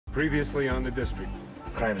Previously on the district.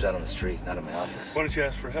 Crime's out on the street, not in my office. Why don't you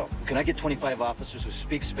ask for help? Can I get 25 officers who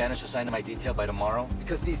speak Spanish assigned to my detail by tomorrow?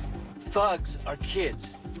 Because these thugs are kids.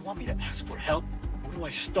 You want me to ask for help? Where do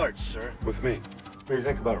I start, sir? With me. What do you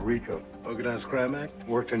think about RICO? Organized Crime Act?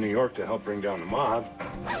 Worked in New York to help bring down the mob.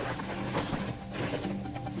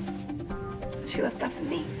 She left that for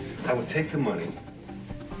me. I would take the money,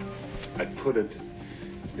 I'd put it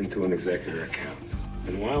into an executor account.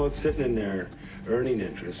 And while it's sitting in there earning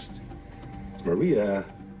interest, Maria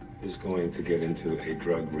is going to get into a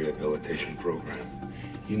drug rehabilitation program.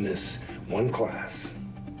 You miss one class,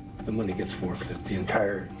 the money gets forfeit. The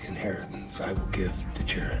entire inheritance I will give to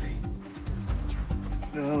charity.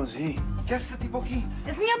 Who the hell is he? ¿Qué hace este tipo aquí?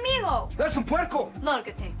 Es mi amigo. That's un puerco.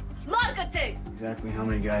 Lárgate. Lárgate. Exactly how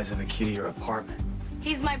many guys have a key to your apartment?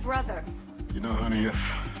 He's my brother. You know, honey,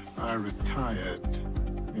 if I retired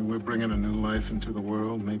and we're bringing a new life into the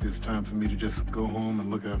world, maybe it's time for me to just go home and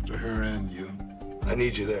look after her and you. I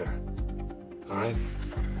need you there, all right?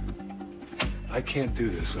 I can't do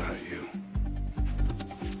this without you.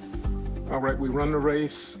 All right, we run the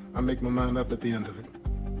race. I make my mind up at the end of it.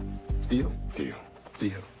 Deal? Deal.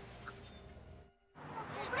 Deal.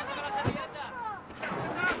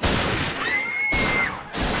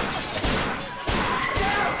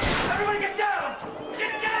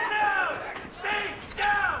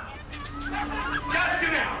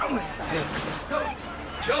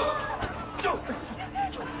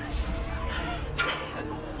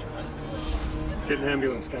 Get an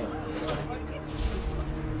ambulance down.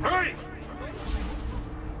 Hurry!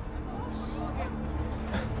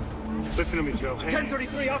 Listen to me, Joe.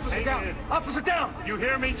 1033, officer down. Officer down. You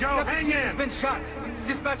hear me, Joe? Deputy Hang Chief in. has been shot.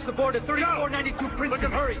 Dispatch the board at 3492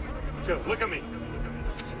 Princeton. Hurry. Joe, look at me.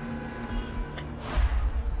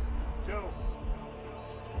 Joe.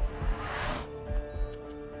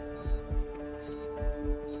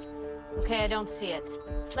 Okay, I don't see it.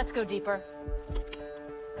 Let's go deeper.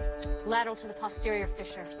 Lateral to the posterior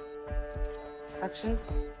fissure. Suction.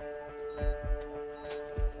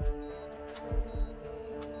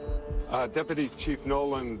 Deputy Chief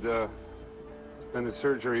Noland has been in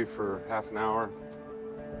surgery for half an hour.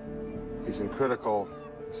 He's in critical,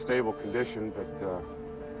 stable condition, but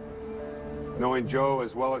knowing Joe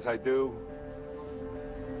as well as I do,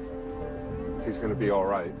 he's going to be all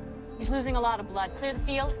right. He's losing a lot of blood. Clear the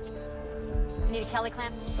field. You need a Kelly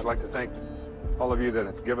clamp? I'd like to thank all of you that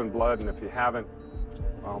have given blood, and if you haven't,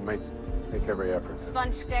 I'll make every effort.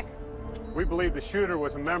 Sponge stick. We believe the shooter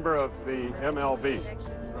was a member of the MLB,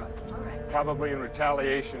 probably in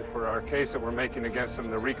retaliation for our case that we're making against him,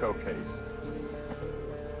 the RICO case.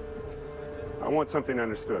 I want something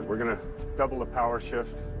understood. We're going to double the power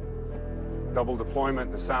shift, double deployment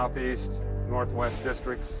in the southeast, northwest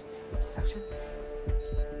districts. Suction.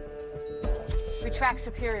 Retract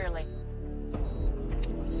superiorly.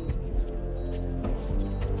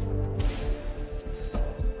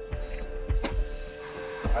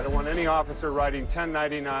 I don't want any officer writing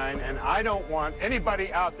 1099, and I don't want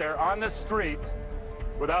anybody out there on the street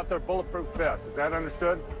without their bulletproof vest. Is that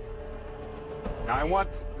understood? Now, I want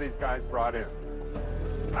these guys brought in.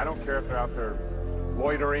 I don't care if they're out there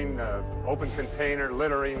loitering, open container,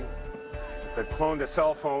 littering, if they've cloned a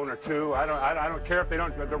cell phone or two. I don't care if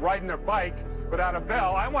they're riding their bike without a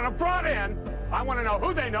bell. I want them brought in. I want to know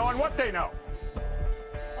who they know and what they know.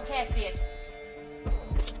 Okay, I see it.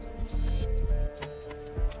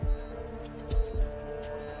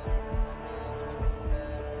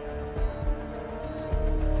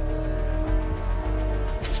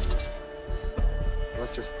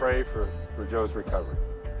 Let's just pray for Joe's recovery.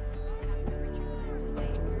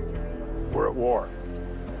 We're at war.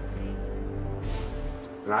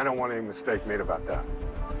 And I don't want any mistake made about that.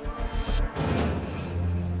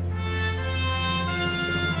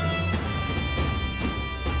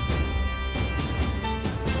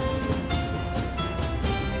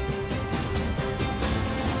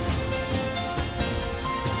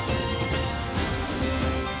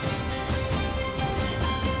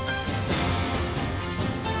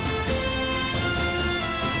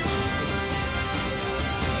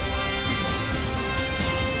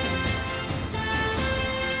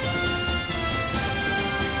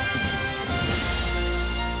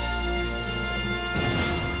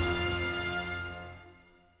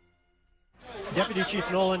 Deputy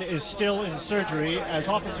Chief Nolan is still in surgery as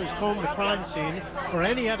officers comb the crime scene for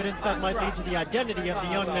any evidence that might lead to the identity of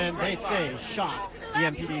the young man they say shot the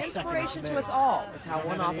MPD's second in Inspiration to us all is how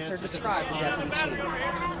one officer described the deputy chief.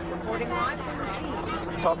 Reporting live from the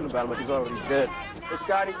scene. Talking about him like he's already dead. Hey,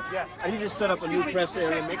 Scotty. Yeah. I need you to set up a new press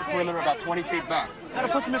area and make a perimeter about 20 feet back. Gotta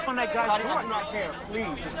put them in front of that guy's door. I do not care.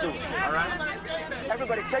 Please, just do it. All right?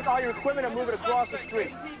 Everybody, take all your equipment and move it across the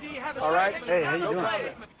street. All right? Hey, how you doing?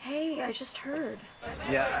 Hey, I just heard.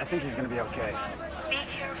 Yeah, I think he's gonna be okay. Be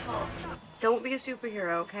careful. Don't be a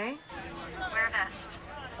superhero, okay? Wear a vest.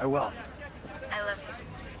 I will. I love you.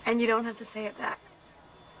 And you don't have to say it back.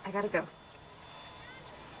 I gotta go.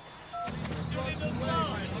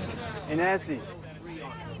 Hey, Nancy.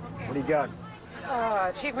 What do you got?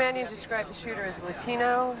 Chief Mannion described the shooter as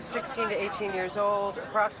Latino, 16 to 18 years old,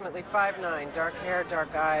 approximately 5'9", dark hair,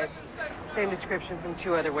 dark eyes. Same description from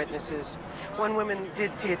 2 other witnesses. One woman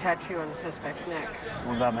did see a tattoo on the suspect's neck.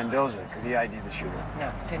 What about Mendoza? Could he ID the shooter?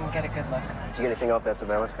 No, didn't get a good look. Did you get anything off that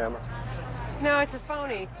surveillance camera? No, it's a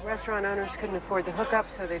phony. Restaurant owners couldn't afford the hookup,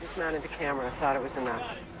 so they just mounted the camera. Thought it was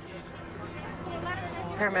enough.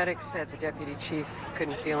 Paramedics said the deputy chief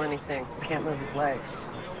couldn't feel anything. Can't move his legs.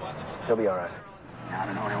 He'll be all right. I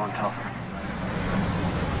don't know anyone tougher.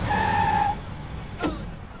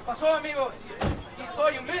 Pasó, amigos. Aquí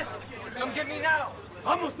estoy, you missed. Come get me now.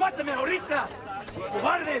 Vamos, mátame ahorita.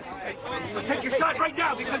 Cobardes. So take your shot right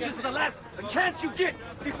now because this is the last chance you get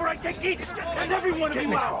before I take each and every one of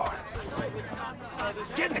you out.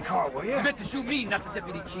 Get in the car, will you? You meant to shoot me, not the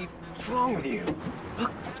deputy chief. What's wrong with you?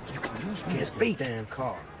 Look, you can use me as bait. Damn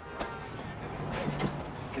car.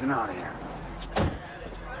 Get him out of here.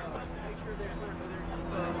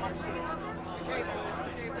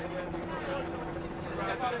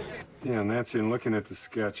 Yeah, Nancy, in looking at the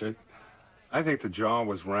sketch, I think the jaw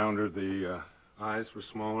was rounder, the eyes were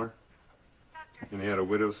smaller, and he had a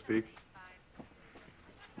widow's peak.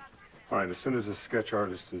 All right, as soon as the sketch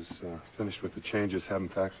artist is finished with the changes, have him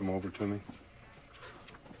fax them over to me.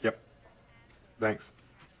 Yep. Thanks.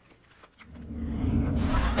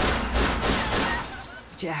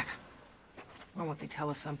 Jack, why won't they tell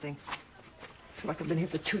us something? I feel like I've been here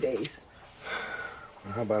for 2 days.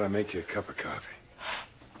 Well, how about I make you a cup of coffee?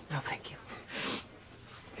 No, thank you.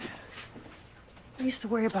 I used to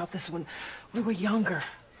worry about this when we were younger.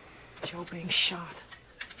 Joe being shot.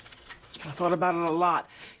 I thought about it a lot.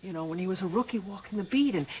 You know, when he was a rookie walking the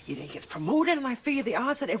beat and he gets promoted, and I figured the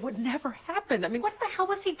odds that it would never happen. I mean, what the hell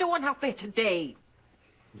was he doing out there today?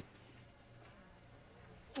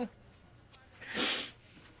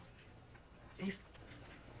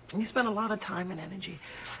 He spent a lot of time and energy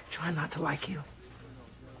trying not to like you.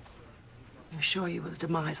 I'm sure you were the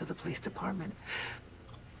demise of the police department.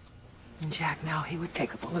 And Jack, now he would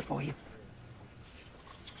take a bullet for you.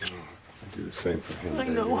 I'd do the same for him. I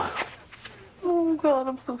know. Oh, God,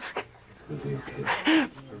 I'm so scared. It's gonna be okay. I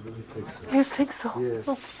really think so. You think so? Yes,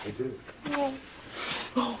 Oh. I do.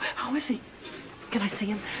 Oh, how is he? Can I see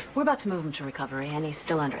him? We're about to move him to recovery, and he's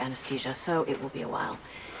still under anesthesia, so it will be a while.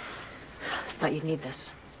 Thought you'd need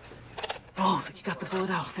this. Oh, you got the bullet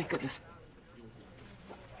out. Thank goodness.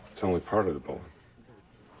 It's only part of the bullet.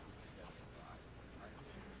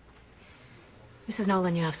 Mrs.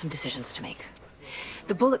 Nolan, you have some decisions to make.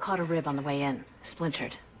 The bullet caught a rib on the way in,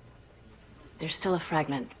 splintered. There's still a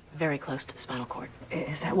fragment very close to the spinal cord.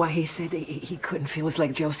 Is that why he said he couldn't feel his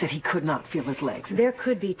leg? Joe said he could not feel his legs. There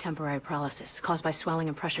could be temporary paralysis caused by swelling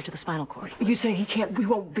and pressure to the spinal cord. You saying we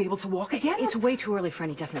won't be able to walk again? It's way too early for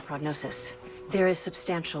any definite prognosis. There is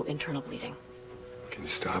substantial internal bleeding. Can you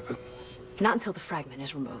stop it? Not until the fragment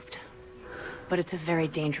is removed. But it's a very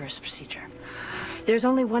dangerous procedure. There's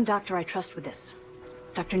only one doctor I trust with this,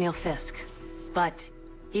 Dr. Neil Fisk. But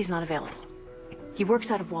he's not available. He works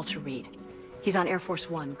out of Walter Reed. He's on Air Force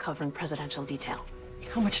One covering presidential detail.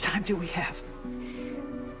 How much time do we have?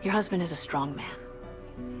 Your husband is a strong man.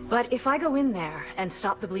 But if I go in there and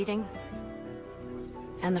stop the bleeding,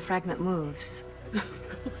 and the fragment moves...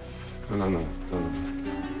 No.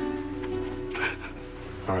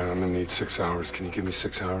 All right, I'm gonna need 6 hours. Can you give me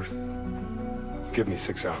 6 hours? Give me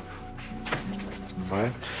 6 hours. All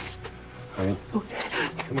right? Honey? Okay.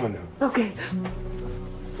 Come on now. Okay.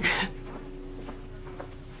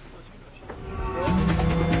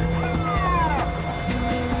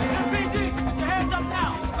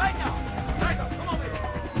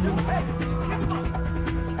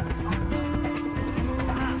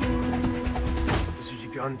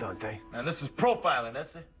 Dante. Man, this is profiling,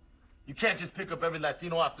 that's it. You can't just pick up every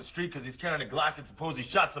Latino off the street because he's carrying a Glock and suppose he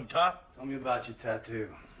shot some cop. Tell me about your tattoo.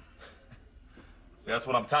 See, that's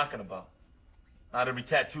what I'm talking about. Not every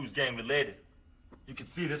tattoo's gang related. You can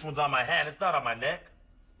see this one's on my hand, it's not on my neck.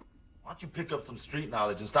 Why don't you pick up some street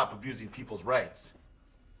knowledge and stop abusing people's rights?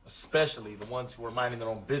 Especially the ones who are minding their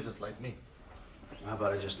own business like me. How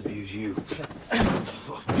about I just abuse you?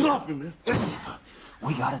 Get off me, man.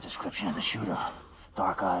 We got a description of the shooter.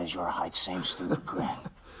 Dark eyes, your height, same stupid grin.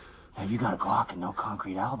 Now, you got a Glock and no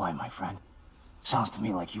concrete alibi, my friend. Sounds to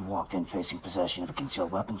me like you walked in facing possession of concealed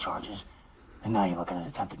weapon charges. And now you're looking at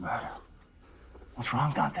attempted murder. What's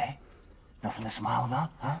wrong, Dante? Nothing to smile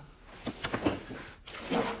about, huh?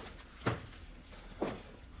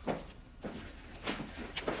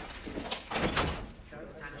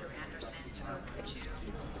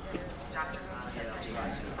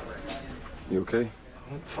 You okay?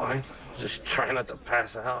 I'm fine. Just trying not to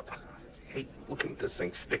pass out. I hate looking at this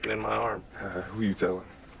thing sticking in my arm. Who you telling?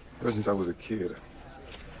 Ever since I was a kid,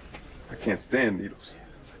 I can't stand needles.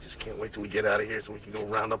 I just can't wait till we get out of here so we can go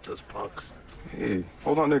round up those punks. Hey,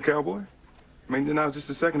 hold on there, cowboy. I mean, now just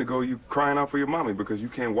a second ago, you crying out for your mommy because you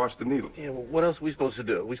can't watch the needle. Yeah, well, what else are we supposed to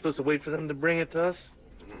do? Are we supposed to wait for them to bring it to us?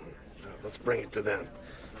 No, let's bring it to them.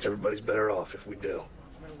 Everybody's better off if we do.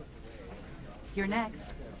 You're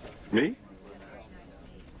next. Me?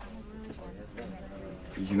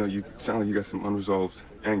 You know, you sound like you got some unresolved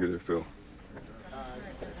anger there, Phil.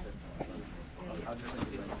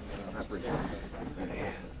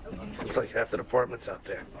 Looks like half the department's out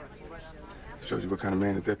there. Shows you what kind of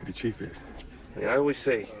man the deputy chief is. I always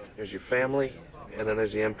say, there's your family, and then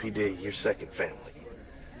there's the MPD, your second family.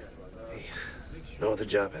 Hey, no other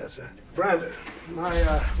job has that. Brandon,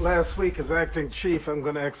 my last week as acting chief, I'm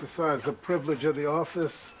going to exercise the privilege of the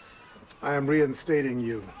office. I am reinstating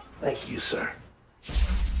you. Thank you, sir.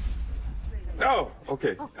 Oh,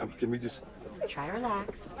 okay. Can we just... Try to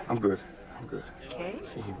relax. I'm good. I'm good. Okay?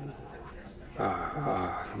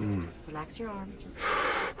 Relax your arms.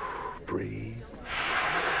 Breathe.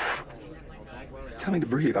 Tell me to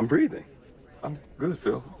breathe. I'm breathing. I'm good,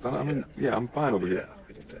 Phil. I'm fine over here.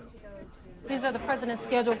 These are the president's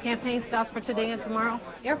scheduled campaign stops for today and tomorrow.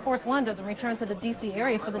 Air Force One doesn't return to the D.C.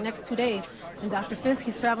 area for the next 2 days. And Dr. Fisk,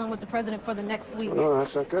 he's traveling with the president for the next week. No,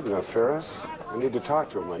 that's not good enough, Ferris. I need to talk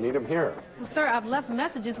to him. I need him here. Well, sir, I've left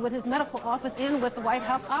messages with his medical office and with the White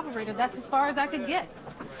House operator. That's as far as I could get.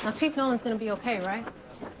 Now, Chief Nolan's going to be okay, right?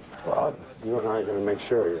 Well, you and I are going to make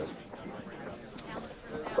sure he is.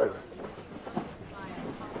 But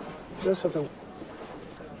there's something.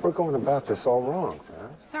 We're going about this all wrong,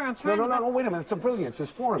 Ferris. Sir, I'm trying No, wait a minute. The brilliance is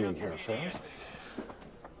forming here, Ferris.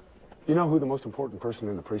 You know who the most important person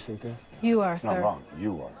in the precinct is? You are, sir. No, wrong.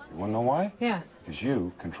 You are. You want to know why? Yes. Because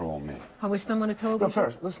you control me. I wish someone had told me. No,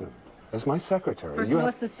 Ferris, listen. As my secretary, Personal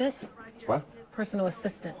assistant? What? Personal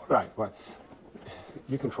assistant. Right.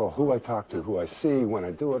 You control who I talk to, who I see, when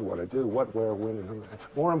I do it, what I do, what, where, when, and who.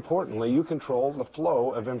 More importantly, you control the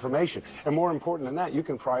flow of information. And more important than that, you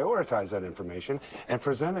can prioritize that information and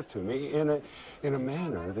present it to me in a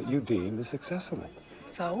manner that you deem is accessible.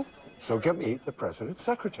 So? So get me the president's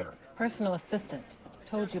secretary. Personal assistant.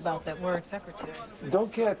 Told you about that word, secretary.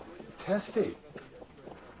 Don't get testy.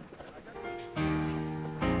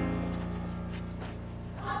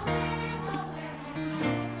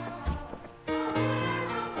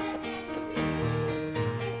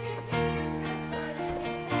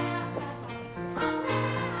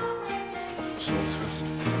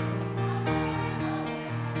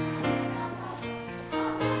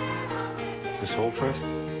 This whole trust?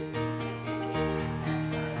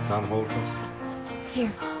 Non-whole trust?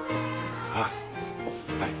 Here. Ah,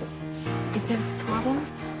 hi. Is there a problem?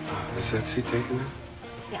 Is that seat taken now?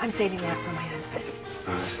 Yeah, I'm saving that for my husband.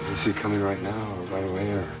 Is he coming right now or right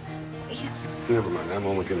away or? Yeah. Never mind, I'm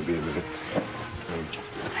only going to be a minute.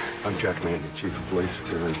 I'm Jack Manning, Chief of Police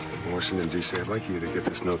here in Washington, D.C. I'd like you to get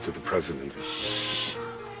this note to the President. Shh.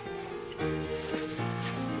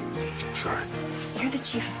 Sorry. You're the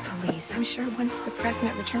chief of police. I'm sure once the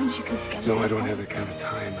president returns, you can schedule. No, I don't have that kind of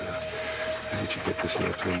time. I need you to get this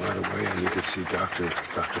note to him right away. I need to see Dr.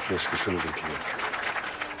 Fisk as soon as I can.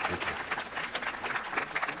 Thank you.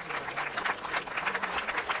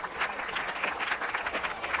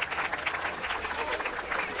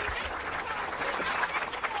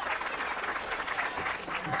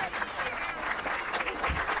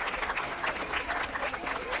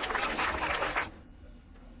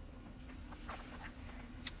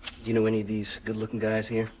 Do you know any of these good-looking guys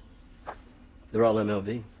here? They're all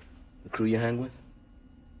MLV. The crew you hang with?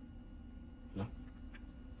 No?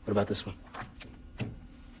 What about this one?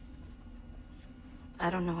 I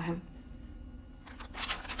don't know him.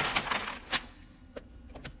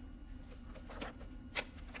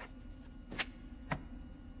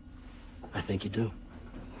 I think you do.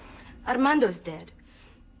 Armando's dead.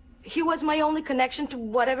 He was my only connection to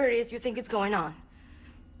whatever it is you think is going on.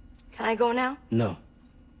 Can I go now? No.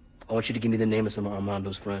 I want you to give me the name of some of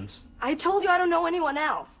Armando's friends. I told you I don't know anyone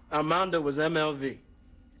else. Armando was MLV.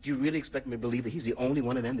 Do you really expect me to believe that he's the only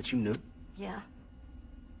one of them that you knew? Yeah.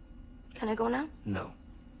 Can I go now? No.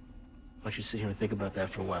 I want you to sit here and think about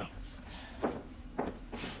that for a while.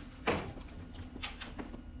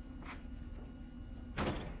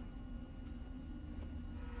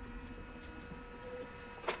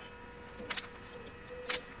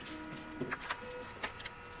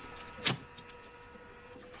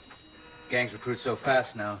 Gangs recruit so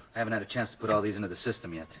fast now. I haven't had a chance to put all these into the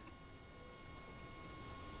system yet.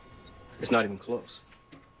 It's not even close.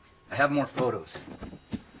 I have more photos.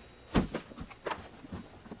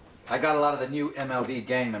 I got a lot of the new MLB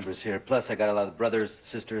gang members here. Plus, I got a lot of brothers,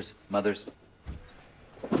 sisters, mothers.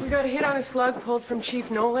 We got a hit on a slug pulled from Chief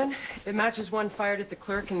Nolan. It matches one fired at the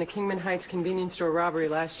clerk in the Kingman Heights convenience store robbery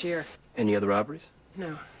last year. Any other robberies?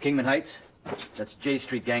 No. Kingman Heights? That's J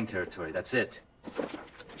Street gang territory. That's it.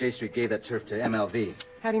 J Street gave that turf to MLB.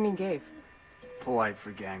 How do you mean gave? Polite for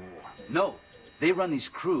gang war. No. They run these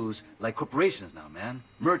crews like corporations now, man.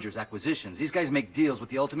 Mergers, acquisitions. These guys make deals with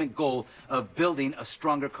the ultimate goal of building a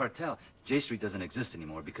stronger cartel. J Street doesn't exist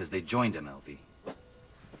anymore because they joined MLB.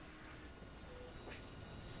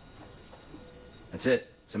 That's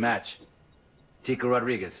it. It's a match. Tika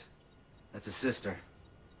Rodriguez. That's his sister.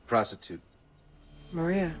 Prostitute.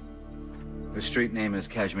 Maria. Her street name is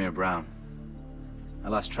Kashmir Brown. I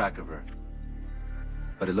lost track of her.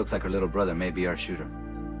 But it looks like her little brother may be our shooter.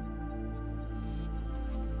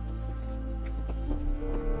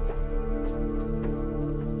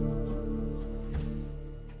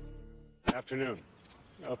 Afternoon.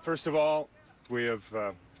 First of all, we have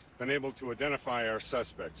been able to identify our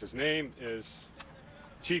suspect. His name is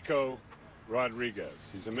Chico Rodriguez.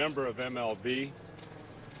 He's a member of MLB.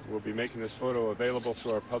 We'll be making this photo available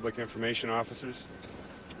to our public information officers.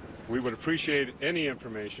 We would appreciate any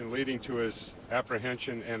information leading to his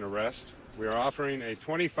apprehension and arrest. We are offering a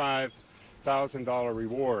 $25,000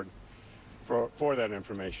 reward for that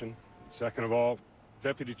information. Second of all,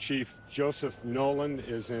 Deputy Chief Joseph Nolan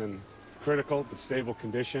is in critical but stable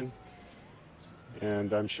condition.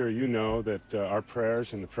 And I'm sure you know that our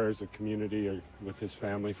prayers and the prayers of the community are with his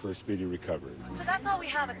family for a speedy recovery. So that's all we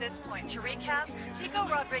have at this point. To recap, Tico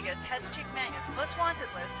Rodriguez heads Chief Mannion's most wanted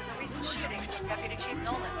list in the recent shooting of Deputy Chief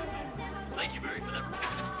Nolan. Thank you, Barry, for that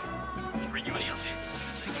report. Can I bring you any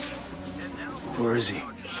updates? Where is he?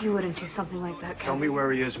 He wouldn't do something like that, Tell me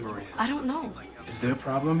where he is, Maria. I don't know. Is there a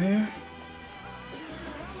problem here?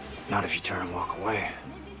 Not if you turn and walk away.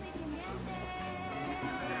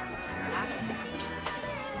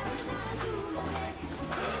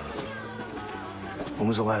 When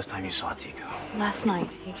was the last time you saw Tico? Last night.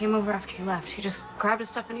 He came over after you left. He just grabbed his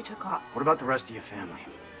stuff and he took off. What about the rest of your family?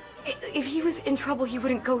 If he was in trouble, he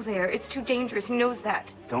wouldn't go there. It's too dangerous. He knows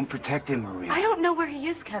that. Don't protect him, Maria. I don't know where he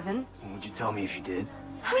is, Kevin. Would you tell me if you did?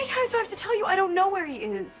 How many times do I have to tell you I don't know where he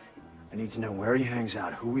is? I need to know where he hangs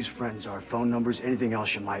out, who his friends are, phone numbers, anything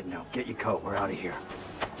else you might know. Get your coat. We're out of here.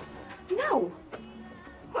 No.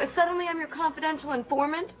 What, suddenly I'm your confidential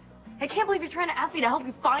informant? I can't believe you're trying to ask me to help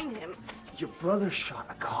you find him. Your brother shot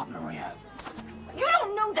a cop, Maria. You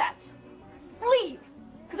don't know that. Leave.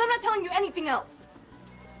 Because I'm not telling you anything else.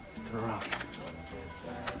 Turn around.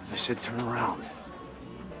 I said turn around.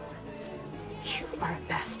 You are a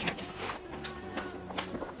bastard.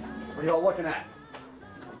 What are y'all looking at?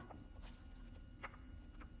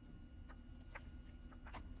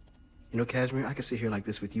 You know, Kashmir, I could sit here like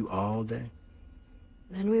this with you all day.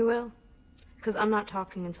 Then we will. Because I'm not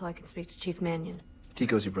talking until I can speak to Chief Mannion.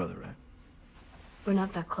 Tico's your brother, right? We're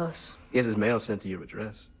not that close. He has his mail sent to your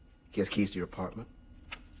address. He has keys to your apartment.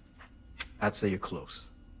 I'd say you're close.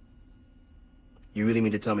 You really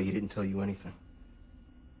mean to tell me he didn't tell you anything?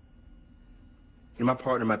 You know, my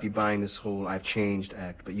partner might be buying this whole I've changed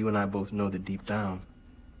act, but you and I both know that deep down,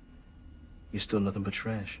 you're still nothing but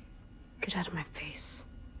trash. Get out of my face.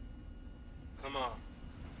 Come on.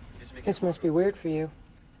 This must be weird for you.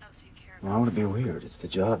 Why would it be weird? It's the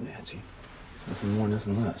job, Nancy. Nothing more,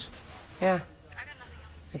 nothing less. Yeah.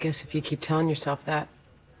 I guess if you keep telling yourself that,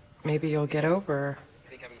 maybe you'll get over. You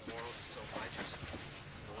think having morals is so righteous?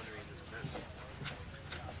 No wonder you're in this mess.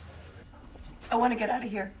 I want to get out of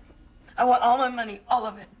here. I want all my money, all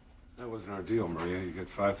of it. That wasn't our deal, Maria. You get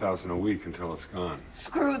 $5,000 a week until it's gone.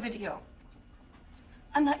 Screw the deal.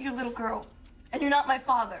 I'm not your little girl, and you're not my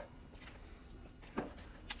father.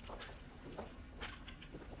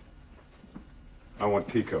 I want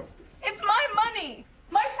Tico. It's my money.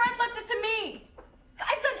 My friend left it to me.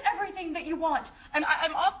 I've done everything that you want.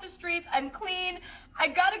 I'm off the streets. I'm clean. I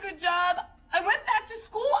got a good job. I went back to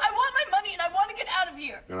school. I want my money, and I want to get out of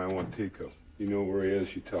here. And I want Tico. You know where he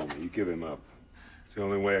is, you tell me. You give him up. It's the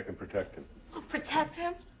only way I can protect him. I'll protect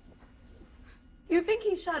him? You think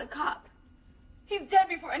he shot a cop? He's dead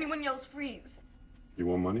before anyone yells freeze. You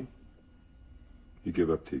want money? You give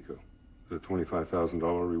up Tico. The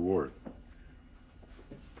 $25,000 reward.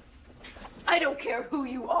 I don't care who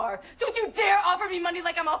you are. Don't you dare offer me money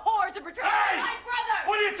like I'm a whore to betray my brother!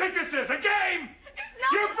 What do you think this is, a game? It's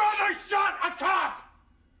not Your brother shot a cop!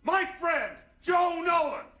 My friend! Joe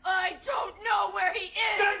Nolan! I don't know where he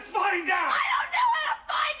is! Then find out! I don't know how to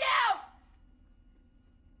find out!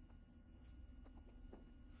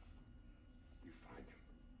 You find him.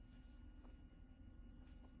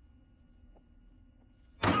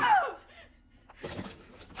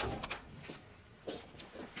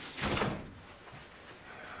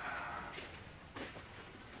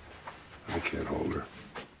 I can't hold her.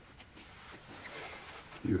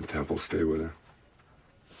 You and Temple stay with her.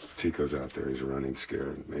 Chico's out there. He's running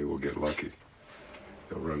scared. Maybe we'll get lucky.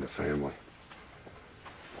 He'll run the family.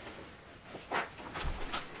 I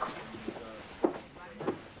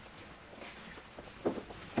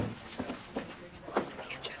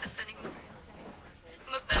can't do this anymore.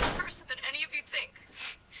 I'm a better person than any of you think.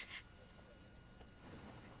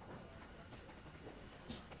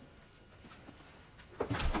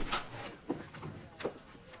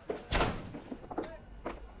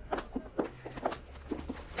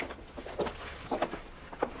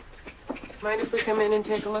 Mind if we come in and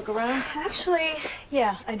take a look around? Actually,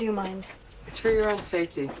 yeah, I do mind. It's for your own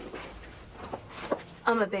safety.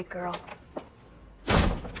 I'm a big girl. Your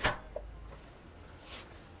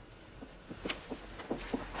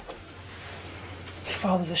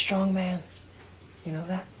father's a strong man. You know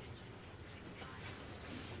that?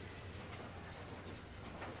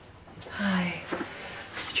 Hi.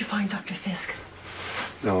 Did you find Dr. Fisk?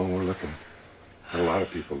 No, we're looking. A lot of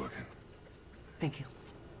people looking. Thank you.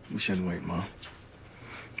 We shouldn't wait, Mom.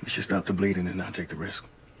 We should stop the bleeding and not take the risk.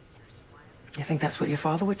 You think that's what your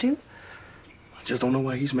father would do? I just don't know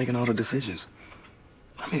why he's making all the decisions.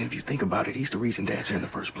 I mean, if you think about it, he's the reason Dad's here in the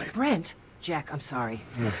first place. Brent! Jack, I'm sorry.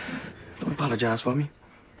 Don't apologize for me.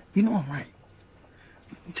 You know I'm right.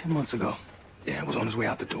 10 months ago, Dad was on his way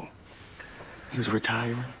out the door. He was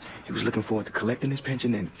retiring. He was looking forward to collecting his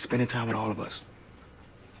pension and spending time with all of us.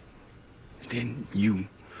 Then you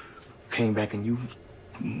came back and you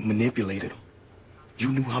manipulated him. You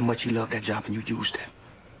knew how much he loved that job and you used that.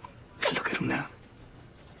 And look at him now.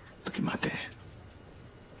 Look at my dad.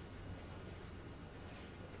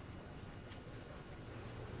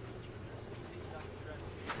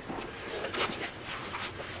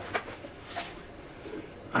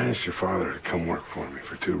 I asked your father to come work for me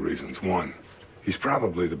for 2 reasons. 1, he's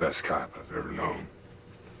probably the best cop I've ever known.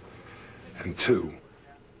 And 2,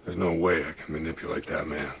 there's no way I can manipulate that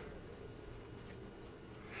man.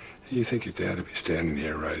 You think your dad would be standing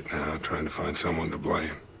here right now trying to find someone to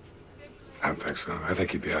blame? I don't think so. I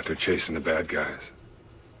think he'd be out there chasing the bad guys.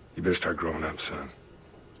 You better start growing up, son.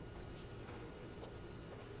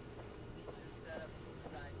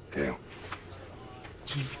 Gail.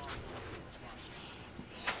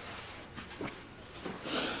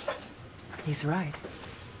 He's right.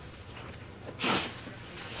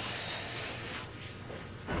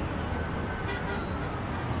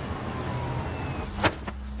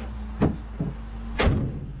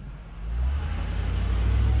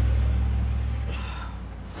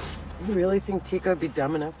 You really think Tico would be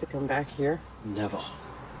dumb enough to come back here? Never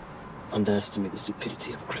underestimate the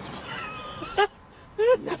stupidity of a criminal.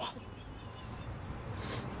 Never.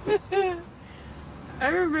 I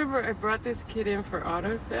remember I brought this kid in for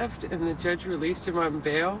auto theft and the judge released him on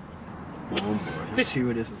bail. Oh boy, let's see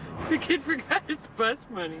where this is going. The kid forgot his bus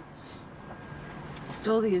money.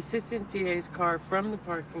 Stole the assistant DA's car from the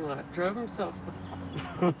parking lot, drove himself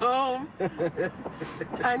home.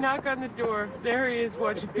 I knock on the door. There he is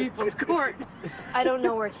watching People's Court. I don't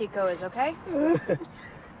know where Tico is, okay?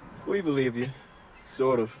 We believe you.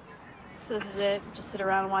 Sort of. So this is it? Just sit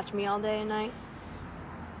around and watch me all day and night?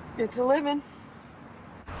 It's a living.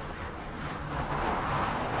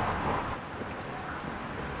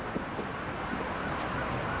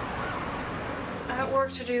 I have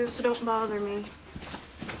work to do, so don't bother me.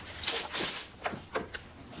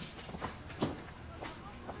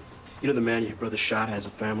 You know the man your brother shot has a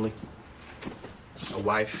family? A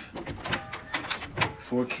wife,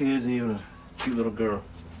 4 kids, and even a cute little girl.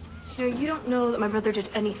 You know, you don't know that my brother did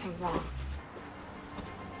anything wrong.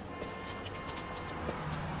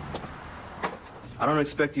 I don't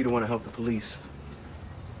expect you to want to help the police.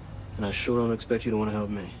 And I sure don't expect you to want to help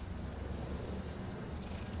me.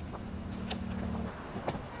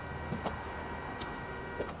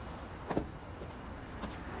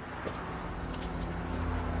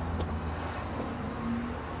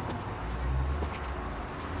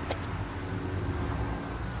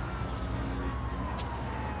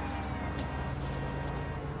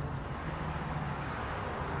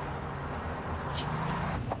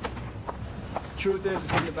 Truth is,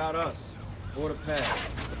 this isn't about us or the past.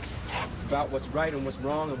 It's about what's right and what's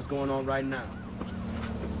wrong and what's going on right now.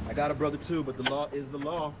 I got a brother too, but the law is the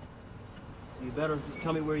law. So you better just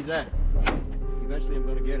tell me where he's at. Eventually I'm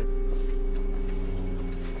gonna get him.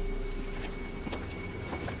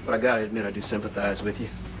 But I gotta admit, I do sympathize with you.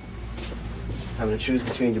 Having to choose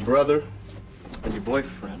between your brother and your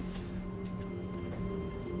boyfriend.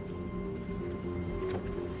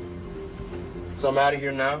 So I'm out of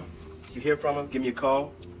here now. If you hear from him, give me a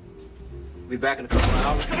call. We'll be back in a couple of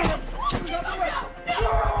hours.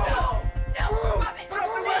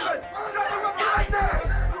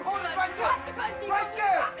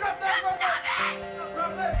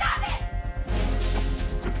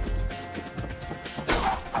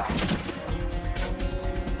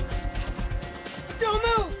 Don't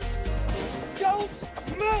move! Don't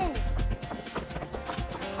move!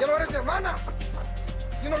 You know what is your hermana?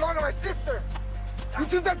 You're no longer my sister. You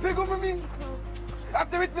choose that pig over me?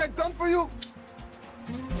 After everything I've done for you?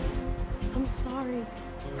 I'm sorry.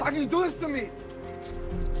 How can you do this to me?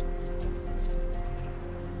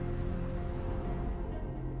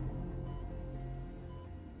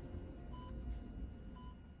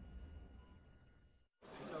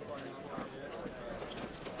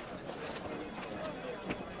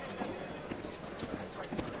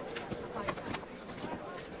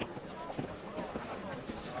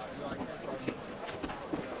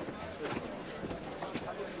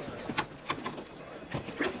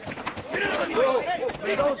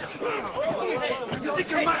 You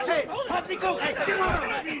think you're much? Huh, Nico? Get him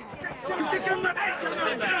out! You think you're much?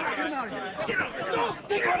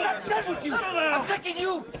 Nico, I'm not done with you! I'm taking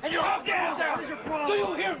you and your whole gang down! Do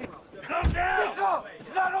you hear me? Calm down! Nico,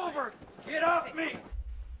 it's not over! Get off me!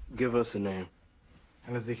 Give us a name.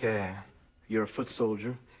 Les dije, You're a foot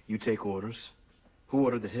soldier. You take orders. Who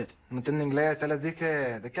ordered the hit? no entiendo inglés, les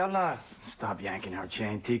dije, ¿de qué hablas? Stop yanking our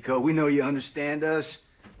chain, Tico. We know you understand us.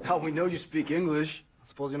 Hell, we know you speak English. I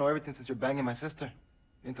suppose you know everything since you're banging my sister.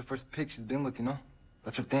 You ain't the first pig she's been with, you know?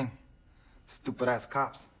 That's her thing. Stupid-ass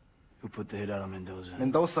cops. Who put the hit out on Mendoza?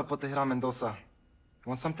 Mendoza put the hit on Mendoza. You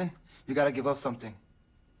want something? You gotta give up something.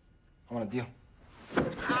 I want a deal.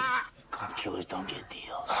 Cop killers don't get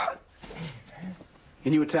deals.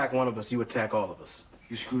 And you attack one of us, you attack all of us.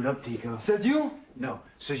 You screwed up, Tico. Says you? No,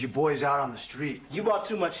 says your boy's out on the street. You brought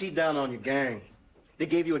too much heat down on your gang. They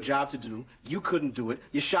gave you a job to do. You couldn't do it.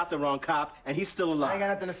 You shot the wrong cop, and he's still I alive. ain't got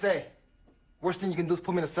nothing to say. Worst thing you can do is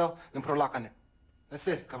put me in a cell and put a lock on it. That's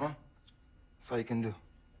it, cabron. That's all you can do.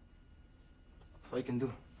 That's all you can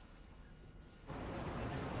do.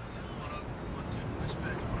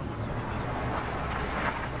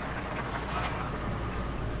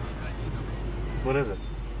 What is it?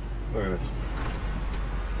 Look at this.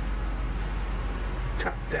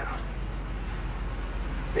 Top down.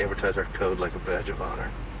 They advertise our code like a badge of honor.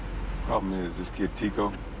 Problem is, this kid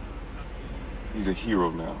Tico, he's a hero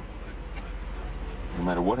now. No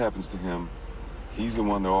matter what happens to him, he's the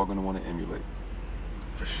one they're all going to want to emulate.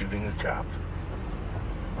 For shooting a cop.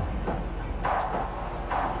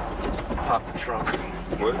 Pop the trunk.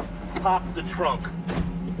 What? Pop the trunk.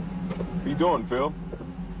 What you doing, Phil?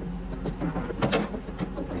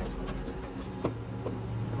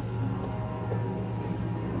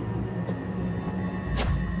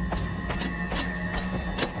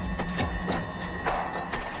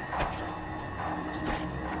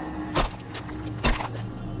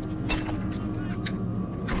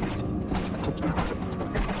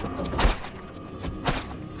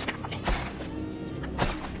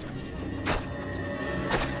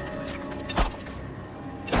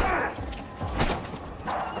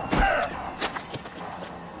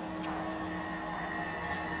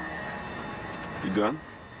 You done?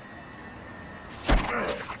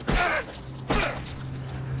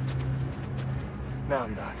 Now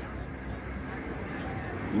I'm done.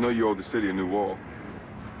 You know you owe the city a new wall.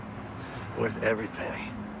 Worth every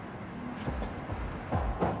penny.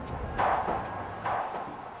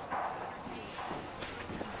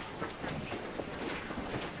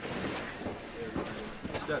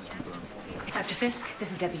 Dr. Fisk,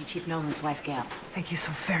 this is Deputy Chief Nolan's wife, Gail. Thank you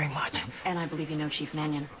so very much. And I believe you know Chief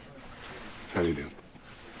Mannion. How do you do?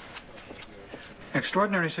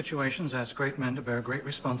 Extraordinary situations ask great men to bear great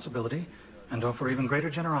responsibility and offer even greater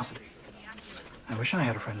generosity. I wish I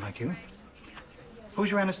had a friend like you.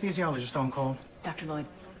 Who's your anesthesiologist on call? Dr. Lloyd.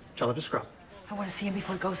 Tell her to scrub. I want to see him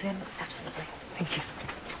before he goes in. Absolutely. Thank you.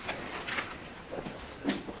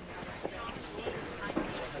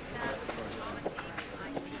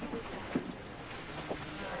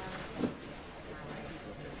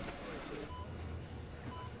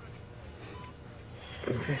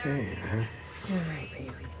 Hey, man. All right,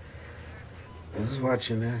 baby. Who's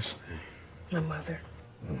watching Ashley? My mother.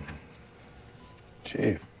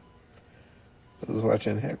 Chief. Who's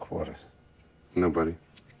watching headquarters? Nobody.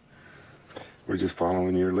 We're just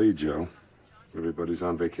following your lead, Joe. Everybody's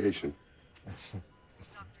on vacation.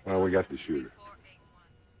 Well, we got the shooter.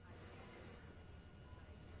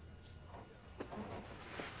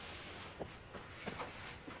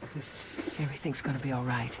 Everything's gonna be all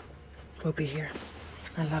right. We'll be here.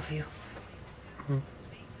 I love you.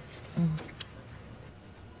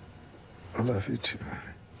 I love you too.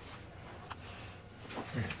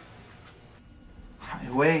 Hey,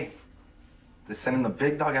 wait. They're sending the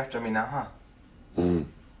big dog after me now, huh?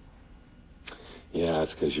 Yeah,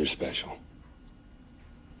 that's because you're special.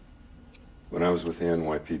 When I was with the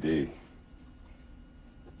NYPD,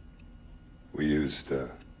 we used the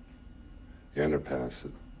underpass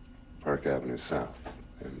at Park Avenue South.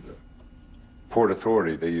 And Port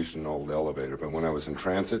Authority, they used an old elevator, but when I was in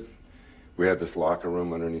transit, we had this locker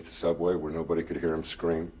room underneath the subway where nobody could hear him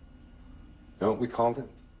scream. You know what we called it?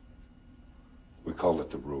 We called it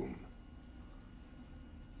the room.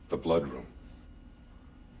 The blood room.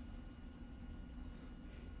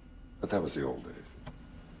 But that was the old days.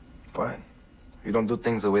 But you don't do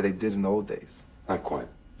things the way they did in the old days. Not quite.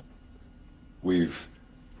 We've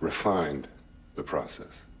refined the process.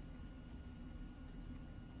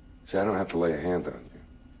 See, I don't have to lay a hand on you.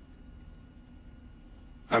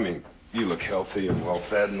 I mean, you look healthy and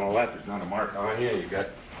well-fed and all that. There's not a mark on you.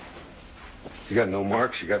 You got no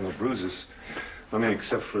marks. You got no bruises. I mean,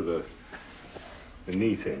 except for the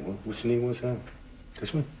knee thing. Which knee was that?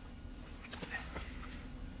 This one?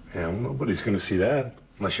 Yeah, well, nobody's gonna see that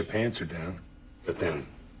unless your pants are down. But then,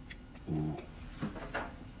 ooh.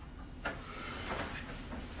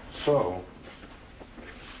 So,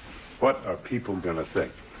 what are people gonna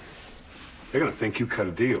think? They're gonna think you cut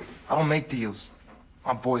a deal. I don't make deals.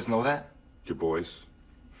 My boys know that. Your boys?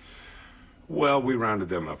 Well, we rounded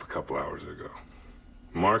them up a couple hours ago.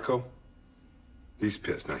 Marco, he's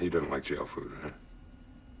pissed. Now, he doesn't like jail food, huh?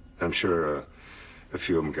 I'm sure a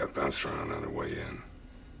few of them got bounced around on their way in.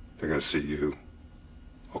 They're gonna see you,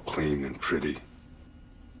 all clean and pretty.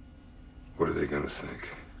 What are they gonna think?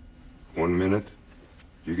 1 minute,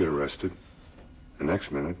 you get arrested. The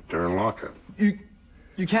next minute, they're in lockup.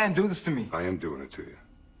 You can't do this to me. I am doing it to you.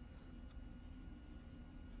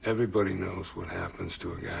 Everybody knows what happens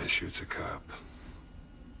to a guy who shoots a cop.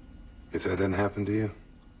 If that didn't happen to you,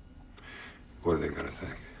 what are they gonna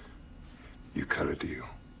think? You cut a deal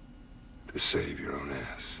to save your own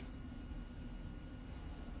ass.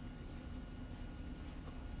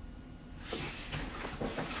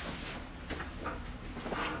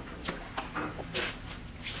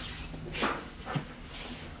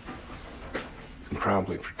 And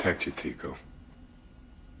probably protect you, Tico.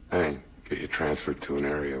 Hey, get you transferred to an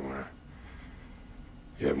area where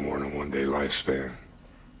you have more than a one-day lifespan.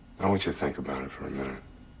 I want you to think about it for a minute.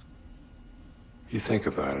 You think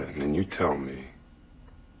about it, and then you tell me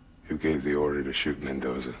who gave the order to shoot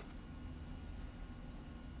Mendoza.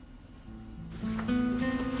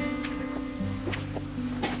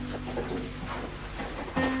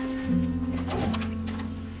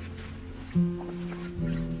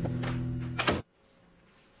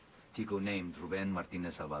 Tico named Ruben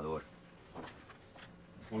Martinez Salvador.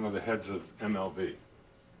 One of the heads of MLV.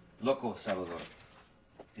 Loco Salvador.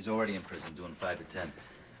 He's already in prison doing 5 to 10.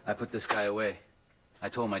 I put this guy away. I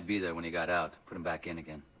told him I'd be there when he got out. Put him back in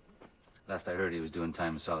again. Last I heard, he was doing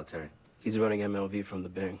time in solitary. He's running MLV from the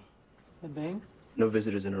Bing. The Bing? No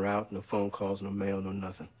visitors in or out, no phone calls, no mail, no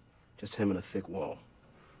nothing. Just him and a thick wall.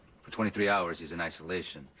 For 23 hours, he's in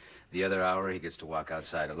isolation. The other hour, he gets to walk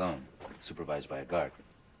outside alone, supervised by a guard.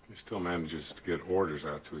 He still manages to get orders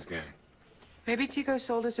out to his gang. Maybe Tico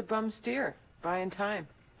sold us a bum steer, buying time.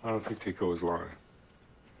 I don't think Tico was lying.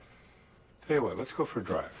 Tell you what, let's go for a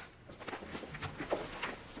drive.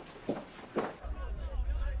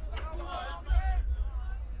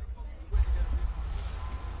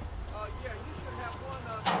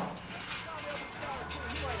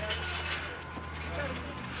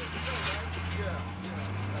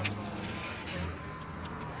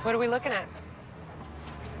 What are we looking at?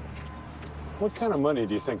 What kind of money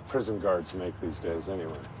do you think prison guards make these days,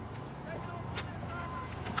 anyway?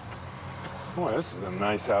 Boy, this is a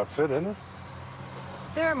nice outfit, isn't it?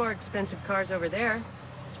 There are more expensive cars over there.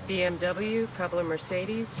 BMW, couple of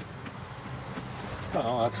Mercedes.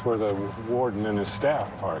 Well, that's where the warden and his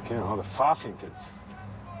staff park, you know, the Foffingtons.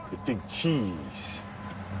 The big cheese.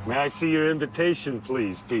 May I see your invitation,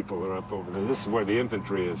 please, people who are up over there? This is where the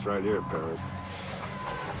infantry is, right here, Paris.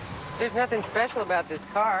 There's nothing special about this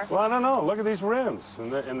car. Well, I don't know. Look at these rims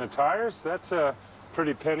and the tires. That's a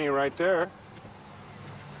pretty penny right there.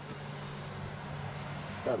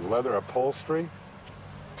 Got leather upholstery.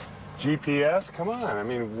 GPS, come on. I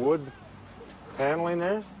mean, wood paneling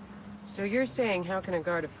there. So you're saying, how can a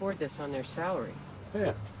guard afford this on their salary?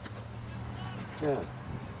 Yeah. Yeah.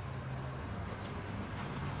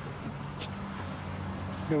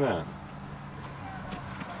 Look at that.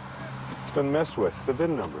 It's been messed with, the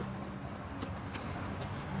VIN number.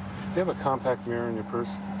 Do you have a compact mirror in your purse?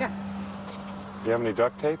 Yeah. Do you have any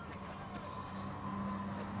duct tape?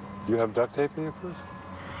 Do you have duct tape in your purse?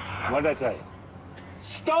 What did I tell you?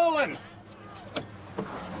 Stolen!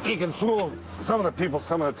 You can fool some of the people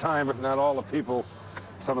some of the time, but not all the people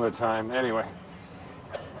some of the time. Anyway,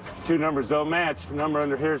 two numbers don't match. The number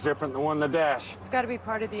under here is different than the one in the dash. It's got to be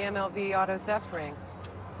part of the MLV auto theft ring.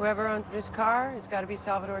 Whoever owns this car has got to be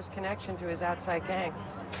Salvador's connection to his outside gang.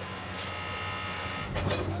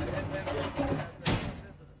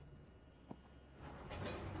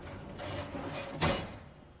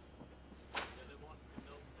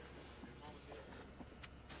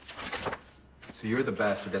 So you're the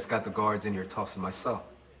bastard that's got the guards in here tossing my cell.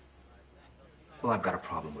 Well, I've got a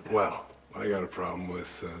problem with that. Well, I got a problem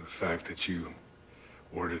with the fact that you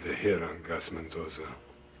ordered a hit on Gus Mendoza.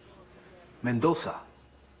 Mendoza?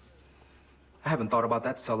 I haven't thought about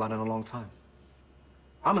that sellout in a long time.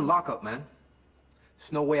 I'm in lockup, man.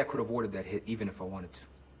 There's no way I could have ordered that hit, even if I wanted to.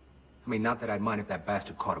 I mean, not that I'd mind if that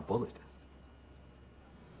bastard caught a bullet.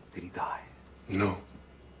 Did he die? No.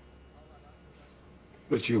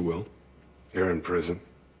 But you will. You're in prison.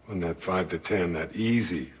 When that 5 to 10, that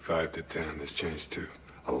easy 5 to 10 has changed to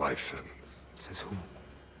a life sentence. Says who?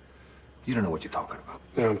 You don't know what you're talking about.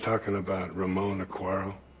 Yeah, I'm talking about Ramon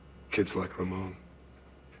Aquaro. Kids like Ramon.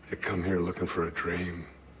 They come here looking for a dream.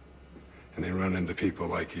 And they run into people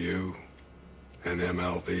like you and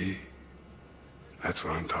MLV. That's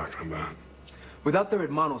what I'm talking about. Without their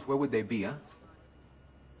hermanos, where would they be, huh?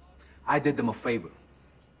 I did them a favor.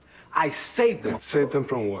 I saved them. Yeah, saved them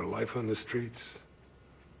from what? A life on the streets?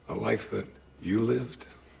 A life that you lived?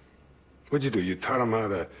 What'd you do? You taught them how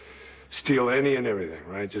to steal any and everything,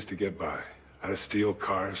 right? Just to get by. How to steal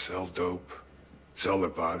cars, sell dope, sell their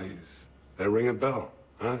bodies. That ring a bell,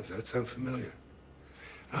 huh? Does that sound familiar?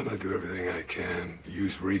 I'm gonna do everything I can,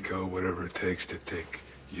 use RICO, whatever it takes to take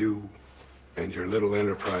you and your little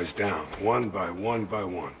enterprise down, one by one by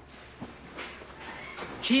one.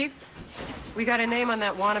 Chief, we got a name on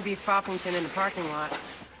that wannabe Foppington in the parking lot.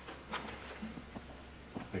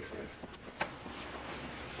 Thanks, guys.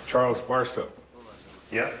 Charles Barstow.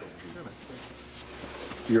 Yeah?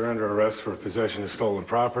 You're under arrest for possession of stolen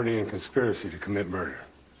property and conspiracy to commit murder.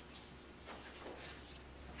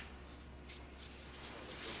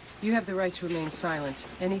 You have the right to remain silent.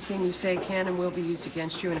 Anything you say can and will be used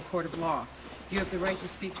against you in a court of law. You have the right to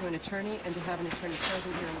speak to an attorney and to have an attorney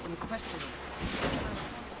present here in the questioning.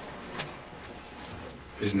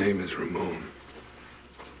 His name is Ramon.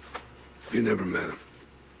 You never met him.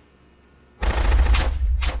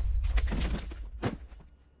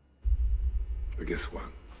 But guess what?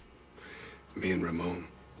 Me and Ramon,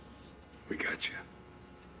 we got you.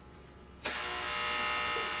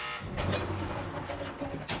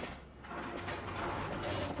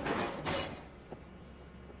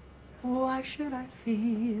 Why should I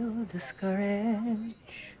feel discouraged?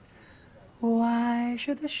 Why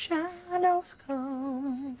should the shadows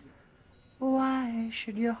come? Why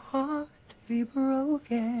should your heart be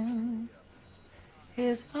broken?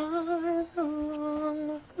 His eyes are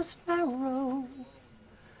on the sparrow,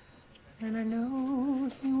 and I know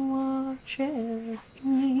he watches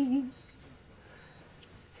me.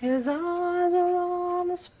 His eyes are on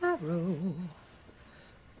the sparrow,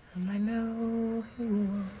 and I know he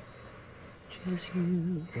watches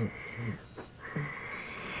you.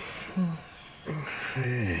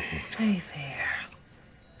 Hey. Hey there.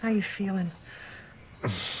 How you feeling?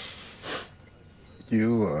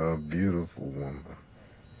 You are a beautiful woman.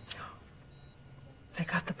 They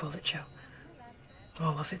got the bullet, Joe.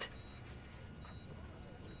 All of it.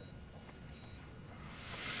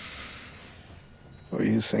 Were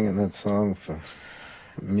you singing that song for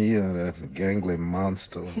me or that gangly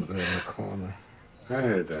monster over there in the corner? I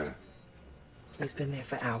heard that. He's been there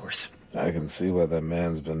for hours. I can see why that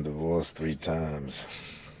man's been divorced 3 times.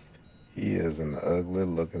 He is an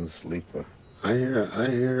ugly-looking sleeper. I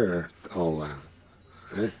hear all that.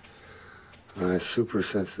 My super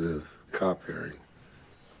sensitive cop hearing.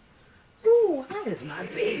 Ooh, that is my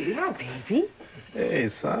baby. My baby. Hey,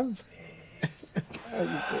 son. How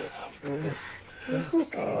you doing?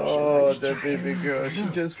 Oh, that baby girl. She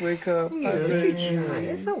just wake up. Yeah,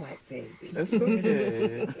 it's a wet baby. That's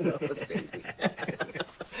okay. Baby.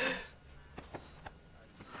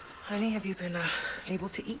 Honey, have you been able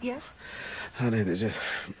to eat yet? Honey, they just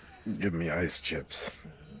give me ice chips.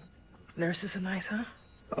 Nurses are nice, huh?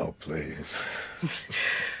 Oh, please.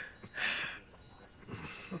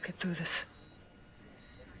 We'll get through this.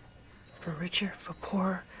 For richer, for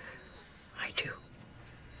poorer, I do.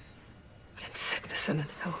 In sickness and in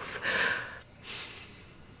health,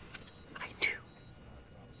 I do.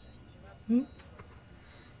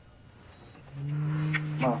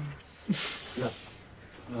 Mom, look.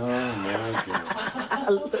 Oh, my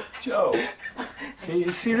God. Joe, can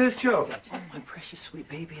you see this, Joe? Oh, my precious sweet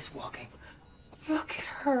baby is walking. Look at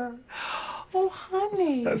her. Oh,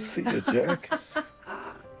 honey. I see it, Jack.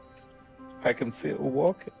 I can see it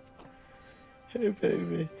walking. Hey,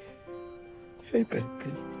 baby. Hey, baby.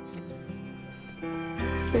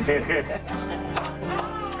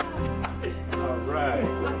 All right.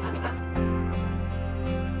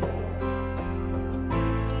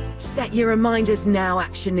 Set your reminders now,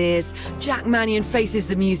 Actioneers. Jack Mannion faces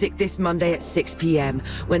the music this Monday at 6 p.m.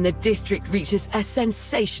 when the district reaches a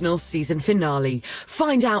sensational season finale.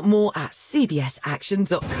 Find out more at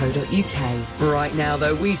cbsaction.co.uk. Right now,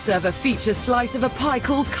 though, we serve a feature slice of a pie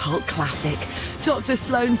called Cult Classic. Dr.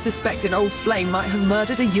 Sloan suspects an old flame might have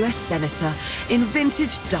murdered a US senator in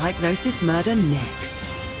Vintage Diagnosis Murder next.